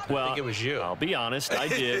you did. Well, I think it was you. I'll be honest, I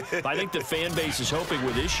did. I think the fan base is hoping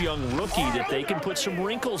with this young rookie that they can put some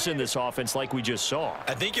wrinkles in this offense like we just saw.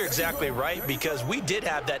 I think you're exactly right, because we did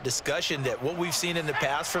have that discussion that what we've seen in the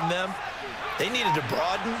past from them, they needed to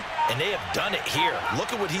broaden, and they have done it here.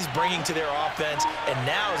 Look at what he's bringing to their offense, and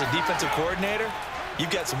now as a defensive coordinator, you've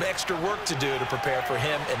got some extra work to do to prepare for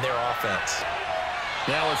him and their offense.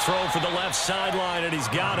 Now a throw for the left sideline, and he's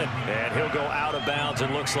got it. And he'll go out of bounds, it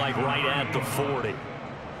looks like, right at the 40.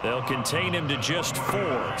 They'll contain him to just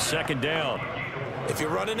 4. Second down. If you're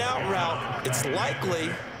running out route, it's likely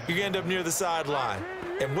you're going to end up near the sideline.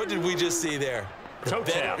 And what did we just see there? Toe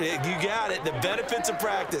tap. You got it. The benefits of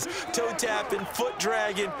practice. Toe tapping, foot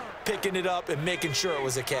dragging, picking it up, and making sure it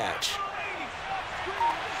was a catch.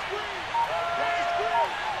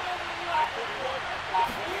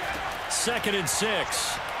 Second and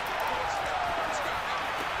 6.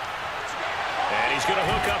 And he's going to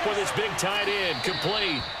hook up with his big tight end.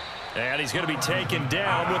 Complete. And he's going to be taken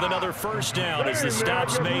down with another first down as the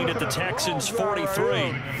stop's made at the Texans'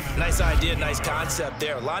 43. Nice idea, nice concept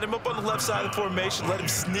there. Line him up on the left side of the formation, let him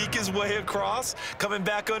sneak his way across, coming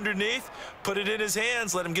back underneath, put it in his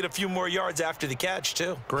hands, let him get a few more yards after the catch,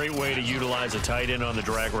 too. Great way to utilize a tight end on the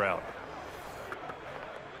drag route.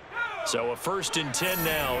 So a 1st and 10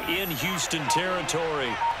 now in Houston territory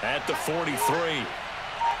at the 43.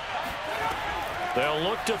 They'll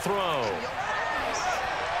look to throw.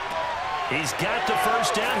 He's got the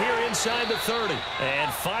first down here inside the 30.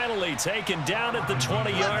 And finally taken down at the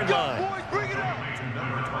 20-yard line.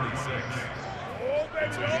 Number 26.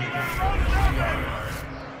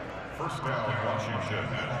 First down, Washington.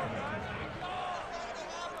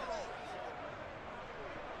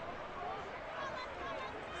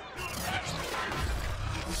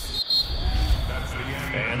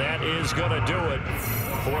 And that is going to do it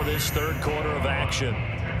for this third quarter of action.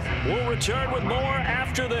 We'll return with more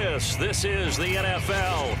after this. This is the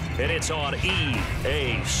NFL, and it's on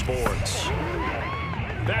EA Sports.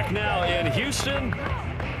 Back now in Houston,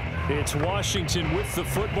 it's Washington with the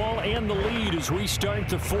football and the lead as we start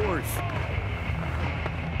the 4th.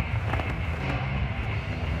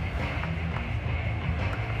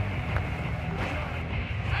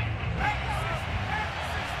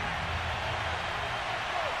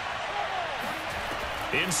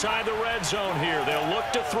 Inside the red zone here, they'll look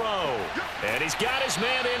to throw. And he's got his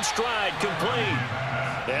man in stride, complete.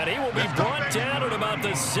 And he will be brought down at about the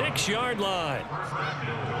 6-yard line.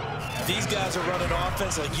 These guys are running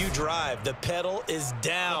offense like you drive. The pedal is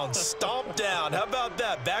down, stomped down. How about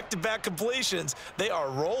that? Back-to-back completions. They are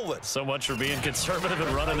rolling. So much for being conservative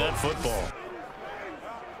and running that football.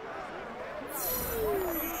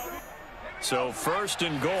 So 1st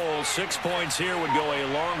and goal, 6 points here would go a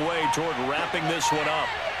long way toward wrapping this one up.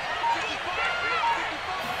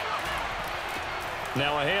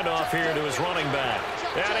 Now a handoff here to his running back.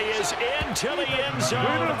 And he is into the end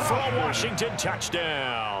zone for a Washington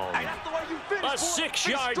touchdown. A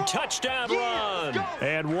 6-yard touchdown run.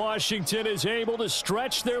 And Washington is able to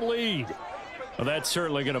stretch their lead. Well, that's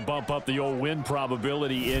certainly going to bump up the old win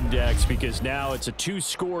probability index because now it's a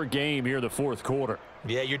 2-score game here the 4th quarter.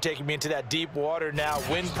 Yeah, you're taking me into that deep water now.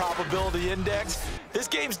 Win probability index. This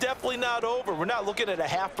game's definitely not over. We're not looking at a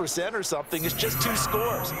 0.5% or something. It's just 2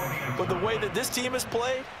 scores. But the way that this team has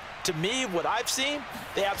played, to me, what I've seen,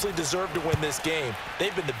 they absolutely deserve to win this game.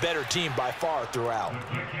 They've been the better team by far throughout.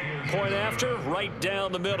 Point after, right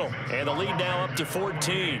down the middle. And the lead now up to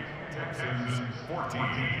 14. Texans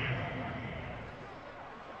 14.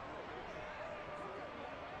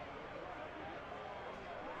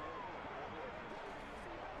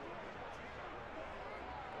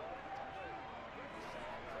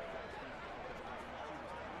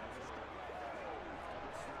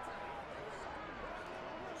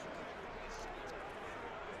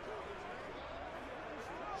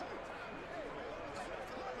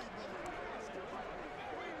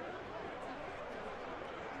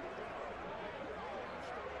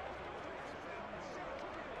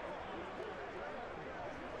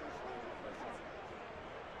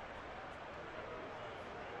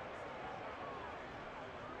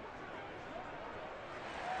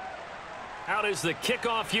 Out is the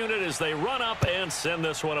kickoff unit as they run up and send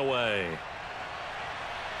this one away.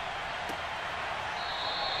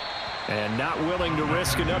 And not willing to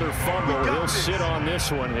risk another fumble. He'll sit on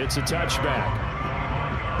this one. It's a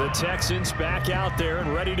touchback. The Texans back out there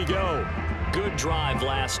and ready to go. Good drive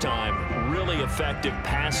last time. Really effective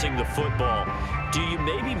passing the football. Do you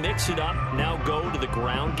maybe mix it up, now go to the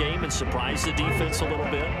ground game and surprise the defense a little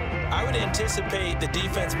bit? I would anticipate the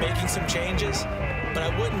defense making some changes, but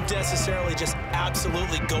I wouldn't necessarily just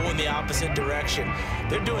absolutely go in the opposite direction.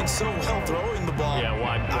 They're doing so well throwing the ball. Yeah,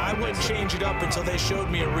 why I wouldn't change it up until they showed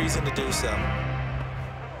me a reason to do so.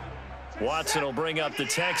 Watson will bring up the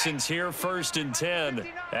Texans here, 1st and 10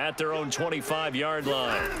 at their own 25-yard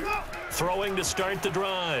line. Throwing to start the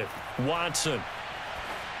drive. Watson.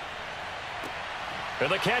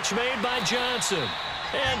 And the catch made by Johnson.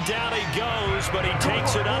 And down he goes, but he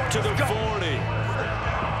takes it up to the 40.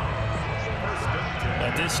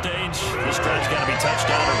 At this stage, this drive's got to be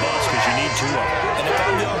touchdown or bust because you need 2 of them. And if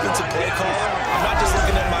I'm the offensive play caller, I'm not just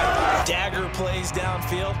looking at my dagger plays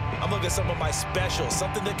downfield. I'm looking at some of my specials,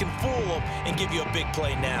 something that can fool them and give you a big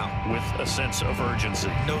play now. With a sense of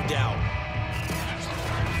urgency. No doubt.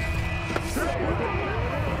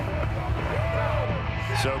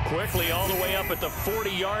 So quickly all the way up at the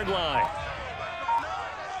 40-yard line.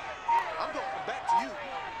 I'm going back to you.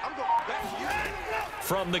 I'm going back to you.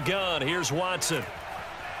 From the gun, here's Watson.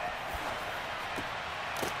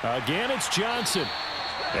 Again, it's Johnson.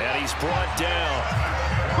 And he's brought down.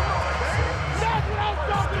 That's what I'm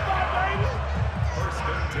talking about,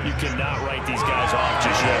 baby. You cannot write these guys off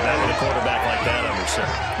just yet, not with a quarterback like that under center.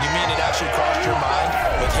 You mean it actually crossed your mind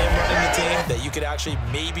with him running the team that you could actually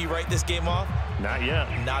maybe write this game off? Not yet.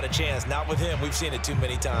 Not a chance. Not with him. We've seen it too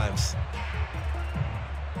many times.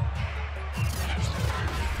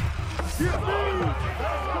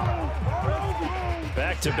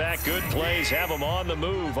 Back-to-back good plays have them on the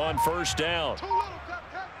move on first down.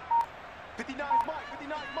 59 Mike,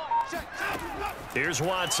 59 Mike. Check. Here's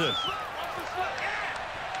Watson.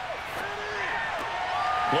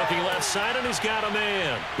 Looking left side, and he's got a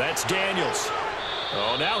man. That's Daniels.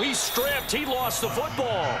 Oh, now he's stripped. He lost the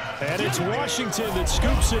football. And it's Washington that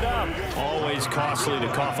scoops it up. Always costly to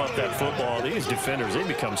cough up that football. These defenders, they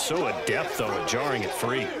become so adept, though, at jarring it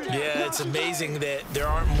free. Yeah, it's amazing that there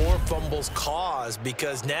aren't more fumbles caused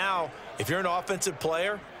because now, if you're an offensive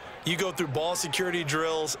player, you go through ball security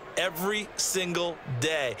drills every single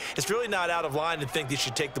day. It's really not out of line to think you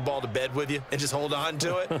should take the ball to bed with you and just hold on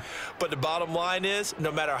to it. But the bottom line is,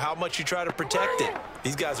 no matter how much you try to protect it,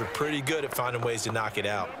 these guys are pretty good at finding ways to knock it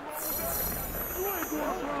out.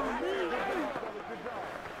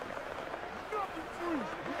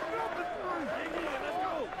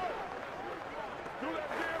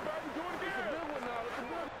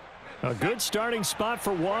 A good starting spot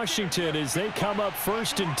for Washington as they come up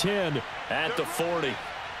 1st and 10 at the 40.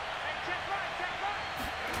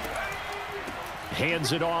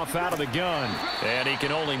 Hands it off out of the gun. And he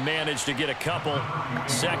can only manage to get a couple.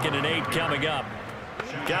 2nd and 8 coming up.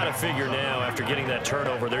 Got to figure now, after getting that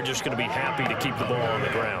turnover, they're just going to be happy to keep the ball on the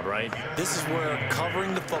ground, right? This is where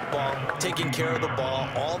covering the football, taking care of the ball,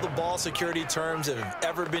 all the ball security terms that have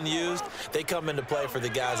ever been used, they come into play for the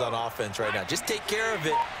guys on offense right now. Just take care of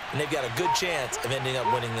it, and they've got a good chance of ending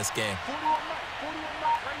up winning this game.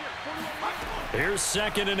 Here's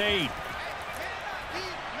 2nd and 8.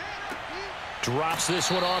 Drops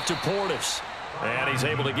this one off to Portis. And he's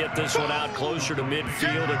able to get this one out closer to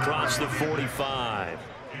midfield across the 45.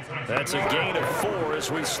 That's a gain of 4 as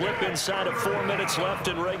we slip inside of 4 minutes left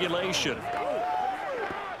in regulation.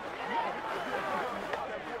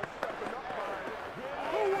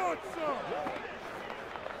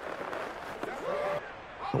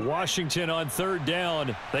 Washington on 3rd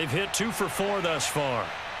down. They've hit 2 for 4 thus far.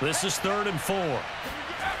 This is 3rd and 4.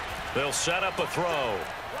 They'll set up a throw.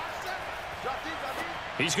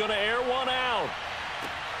 He's going to air one out.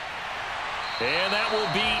 And that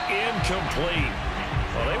will be incomplete.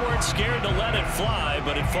 Well, they weren't scared to let it fly,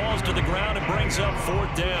 but it falls to the ground and brings up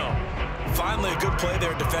 4th down. Finally, a good play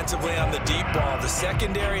there defensively on the deep ball. The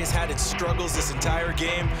secondary has had its struggles this entire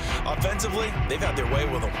game. Offensively, they've had their way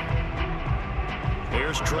with them.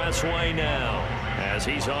 Here's Tressway now as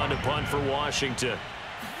he's on to punt for Washington.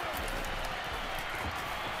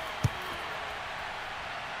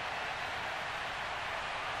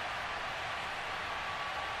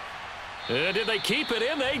 Did they keep it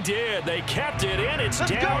in? They did. They kept it in. It's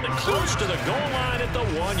down and close to the goal line at the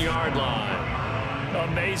 1-yard line.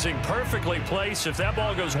 Amazing. Perfectly placed. If that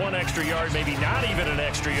ball goes 1 extra yard, maybe not even an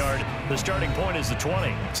extra yard, the starting point is the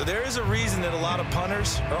 20. So there is a reason that a lot of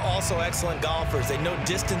punters are also excellent golfers. They know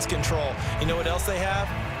distance control. You know what else they have?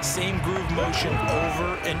 Same groove motion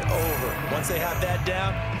over and over. Once they have that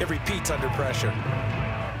down, it repeats under pressure.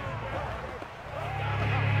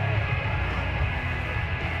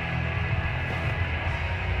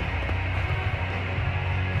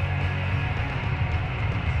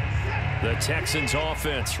 The Texans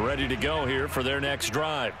offense ready to go here for their next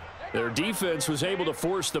drive. Their defense was able to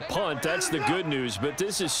force the punt. That's the good news, but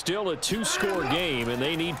this is still a 2-score game, and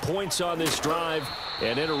they need points on this drive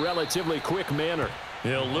and in a relatively quick manner.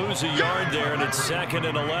 He'll lose a yard there, and it's 2nd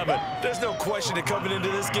and 11. There's no question that coming into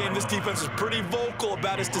this game, this defense is pretty vocal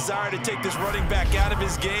about its desire to take this running back out of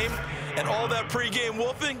his game, and all that pregame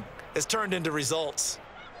wolfing has turned into results.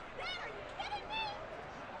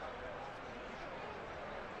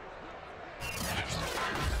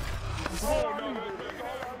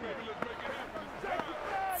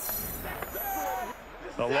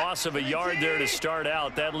 A loss of a yard there to start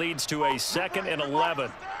out. That leads to a 2nd and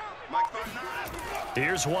 11.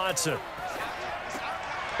 Here's Watson.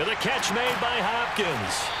 And the catch made by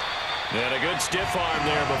Hopkins. And a good stiff arm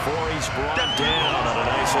there before he's brought down on a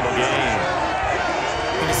nice little gain.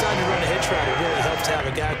 He decided to run a hitch route. It really helps to have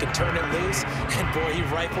a guy who can turn it loose. And, boy, he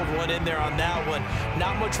rifled one in there on that one.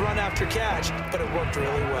 Not much run after catch, but it worked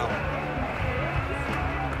really well.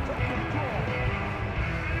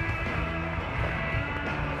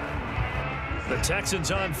 The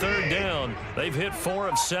Texans on 3rd down. They've hit 4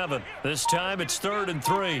 of 7. This time it's 3rd and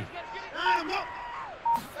 3.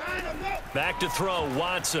 Back to throw,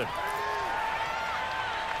 Watson.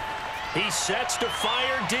 He sets to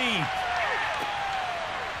fire deep.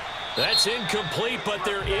 That's incomplete, but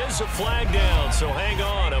there is a flag down, so hang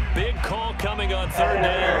on. A big call coming on 3rd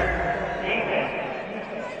down.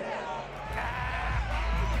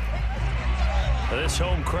 This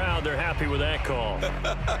home crowd, they're happy with that call.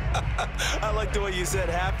 I like the way you said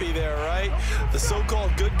happy there, right? The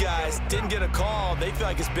so-called good guys didn't get a call. They feel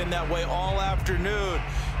like it's been that way all afternoon.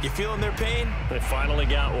 You feeling their pain? They finally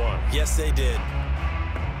got one. Yes, they did.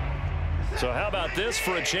 So how about this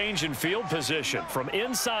for a change in field position? From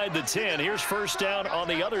inside the 10, here's 1st down on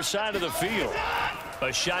the other side of the field.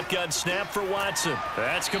 A shotgun snap for Watson.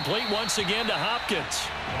 That's complete once again to Hopkins.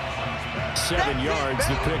 7 yards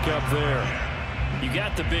to pick up there. You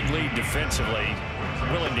got the big lead defensively.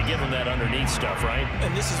 Willing to give them that underneath stuff, right?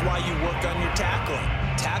 And this is why you work on your tackling.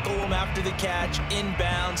 Tackle them after the catch,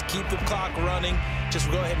 inbounds, keep the clock running.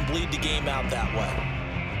 Just go ahead and bleed the game out that way.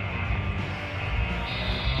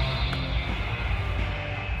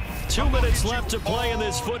 2 minutes left to play in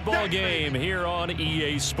this football game here on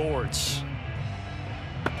EA Sports.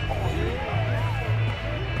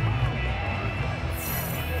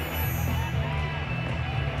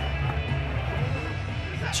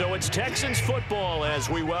 So it's Texans football as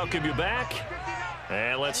we welcome you back.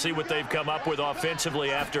 And let's see what they've come up with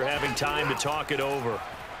offensively after having time to talk it over.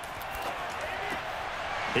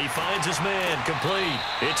 He finds his man, complete.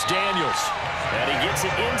 It's Daniels. And he gets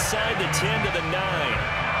it inside the 10 to the 9.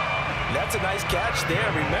 That's a nice catch there.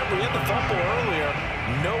 Remember, he had the fumble earlier.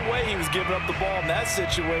 No way he was giving up the ball in that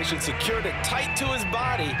situation. Secured it tight to his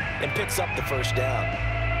body and picks up the 1st down.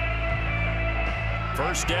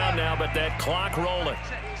 1st down now, but that clock rolling.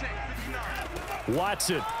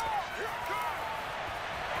 Watson.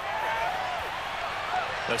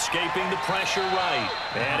 Escaping the pressure right.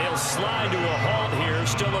 And he'll slide to a halt here.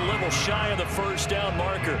 Still a little shy of the 1st down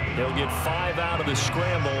marker. He'll get 5 out of the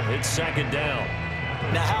scramble. It's 2nd down.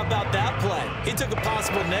 Now, how about that play? He took a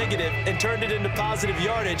possible negative and turned it into positive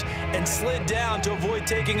yardage and slid down to avoid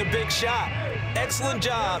taking a big shot. Excellent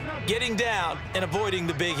job getting down and avoiding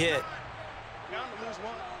the big hit.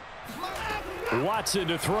 Watson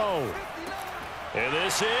to throw. And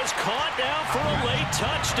this is caught down for a late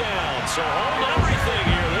touchdown. So hold everything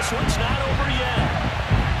here. This one's not over yet.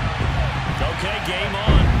 Okay, game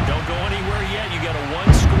on. Don't go anywhere yet. You got a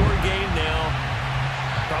 1-score game now.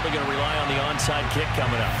 Probably going to rely on the onside kick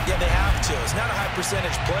coming up. Yeah, they have to. It's not a high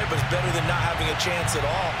percentage play, but it's better than not having a chance at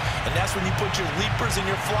all. And that's when you put your leapers and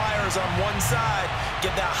your flyers on one side,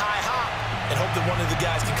 get that high hop, and hope that one of the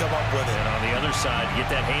guys can come up with it. And on the other side,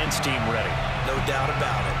 get that hands team ready. No doubt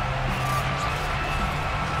about it.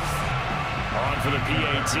 On for the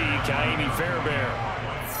PAT, Kaimi Fairbairn.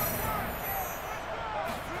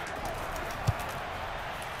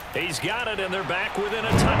 He's got it, and they're back within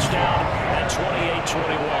a touchdown at 28-21.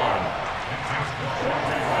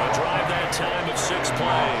 A drive that time of 6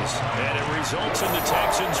 plays, and it results in the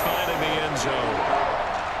Texans finding the end zone.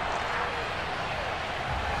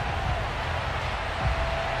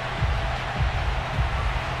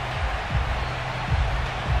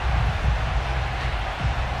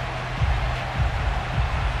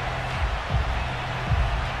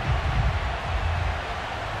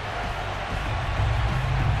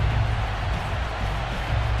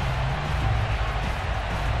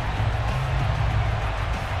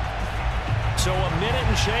 So a minute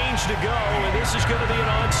and change to go, and this is going to be an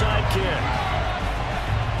onside kick.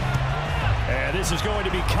 And this is going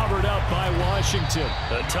to be covered up by Washington.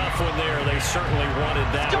 A tough one there. They certainly wanted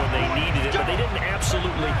that when they needed it, but they didn't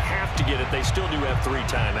absolutely have to get it. They still do have 3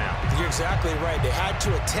 timeouts. You're exactly right. They had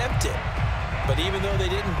to attempt it. But even though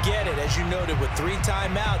they didn't get it, as you noted, with 3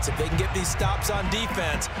 timeouts, if they can get these stops on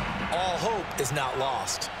defense, all hope is not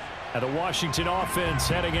lost. And the Washington offense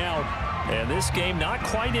heading out. And this game not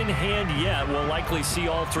quite in hand yet. We'll likely see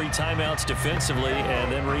all 3 timeouts defensively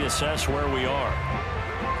and then reassess where we are.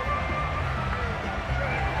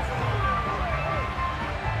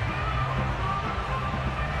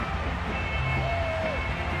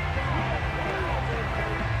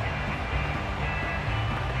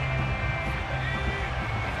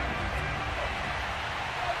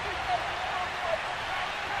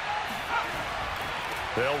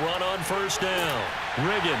 They'll run on first down.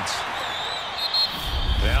 Riggins.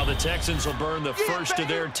 Now the Texans will burn the first of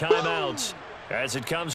their timeouts as it comes